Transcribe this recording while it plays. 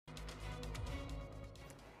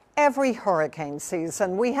Every hurricane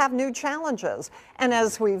season, we have new challenges. And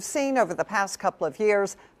as we've seen over the past couple of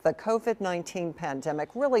years, the COVID-19 pandemic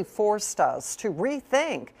really forced us to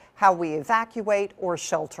rethink how we evacuate or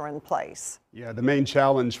shelter in place. Yeah, the main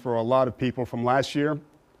challenge for a lot of people from last year,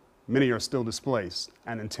 many are still displaced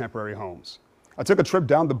and in temporary homes. I took a trip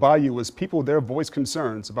down the bayou as people there voiced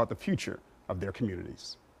concerns about the future of their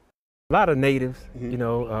communities. A lot of natives, you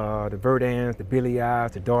know, the Verdans, the Billy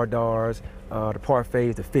Eyes, the Dardars, the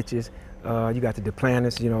Parfaits, the Fitches, you got the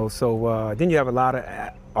Duplantis, you know, so then you have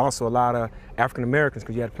also a lot of African Americans,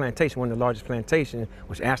 because you had a plantation, one of the largest plantations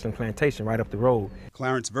was Ashland Plantation right up the road.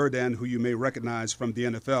 Clarence Verdan, who you may recognize from the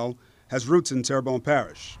NFL, has roots in Bayou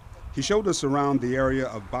Parish. He showed us around the area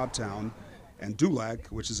of Bobtown and Dulac,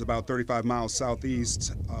 which is about 35 miles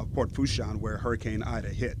southeast of Port Fourchon, where Hurricane Ida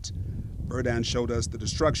hit. Verdan showed us the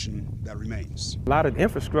destruction that remains. A lot of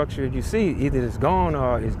infrastructure you see either is gone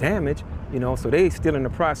or is damaged, you know, so they still in the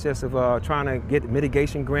process of trying to get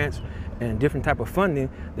mitigation grants and different type of funding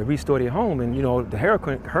to restore their home. And, you know, the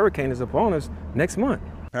hurricane is upon us next month.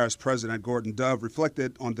 Parish President Gordon Dove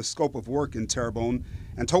reflected on the scope of work in Terrebonne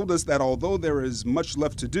and told us that although there is much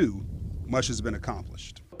left to do, much has been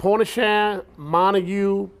accomplished. Pointe-aux-Chenes,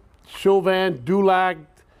 Montague, Chauvin, Dulac,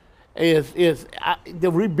 the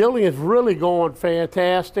rebuilding is really going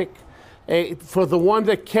fantastic for the ones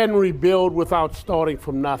that can rebuild without starting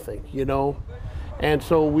from nothing, you know. And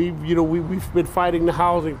so we've been fighting the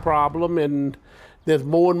housing problem, and there's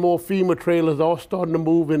more and more FEMA trailers all starting to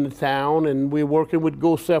move into town, and we're working with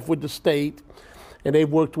GOSEF with the state, and they've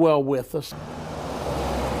worked well with us.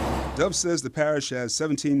 Dove says the parish has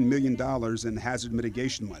 $17 million in hazard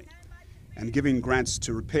mitigation money and giving grants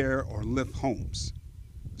to repair or lift homes.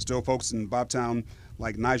 Still, folks in Bobtown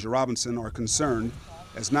like Nigel Robinson are concerned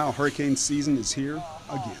as now hurricane season is here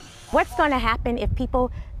again. What's going to happen if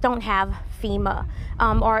people don't have FEMA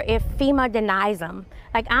or if FEMA denies them?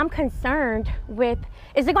 Like, I'm concerned with,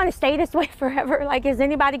 is it going to stay this way forever? Like, is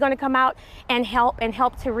anybody going to come out and help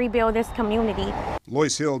to rebuild this community?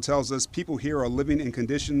 Lois Hill tells us people here are living in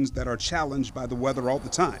conditions that are challenged by the weather all the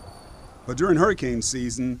time. But during hurricane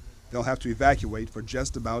season, they'll have to evacuate for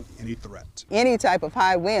just about any threat. Any type of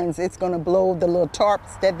high winds, it's going to blow the little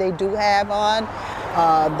tarps that they do have on,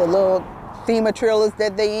 the little FEMA trailers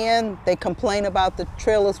that they're in. They complain about the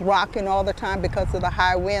trailers rocking all the time because of the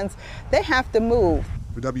high winds. They have to move.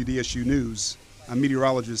 For WDSU News, I'm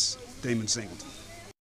meteorologist Damon Singleton.